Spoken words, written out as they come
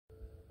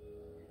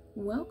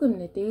Welcome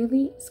to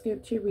Daily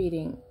Scripture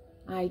Reading.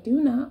 I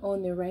do not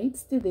own the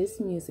rights to this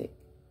music.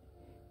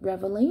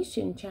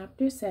 Revelation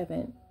chapter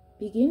 7,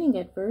 beginning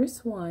at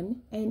verse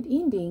 1 and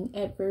ending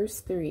at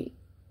verse 3.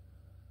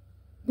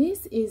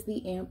 This is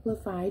the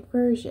Amplified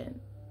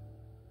Version.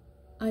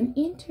 An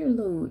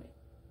interlude.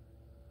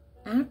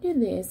 After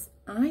this,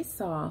 I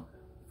saw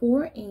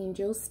 4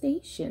 angels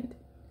stationed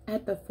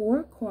at the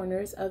 4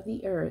 corners of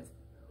the earth,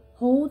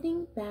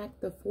 holding back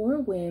the 4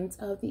 winds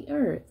of the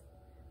earth,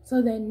 so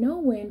that no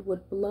wind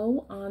would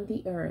blow on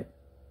the earth,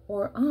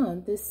 or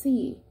on the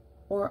sea,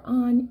 or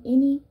on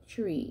any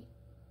tree.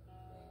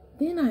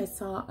 Then I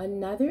saw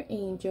another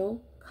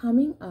angel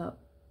coming up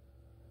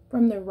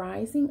from the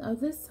rising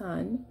of the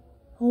sun,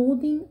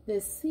 holding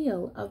the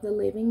seal of the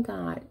living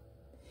God.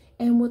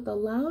 And with a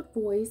loud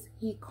voice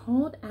he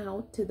called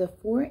out to the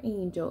 4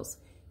 angels,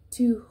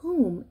 to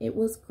whom it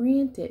was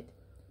granted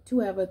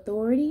to have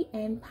authority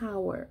and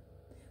power,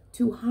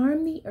 to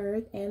harm the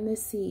earth and the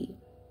sea,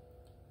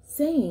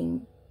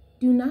 saying,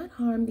 Do not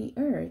harm the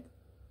earth,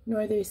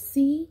 nor the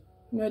sea,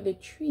 nor the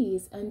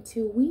trees,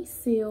 until we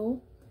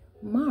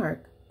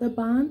mark the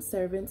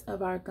bondservants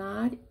of our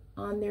God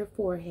on their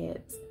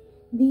foreheads.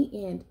 The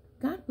end.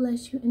 God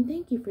bless you, and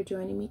thank you for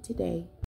joining me today.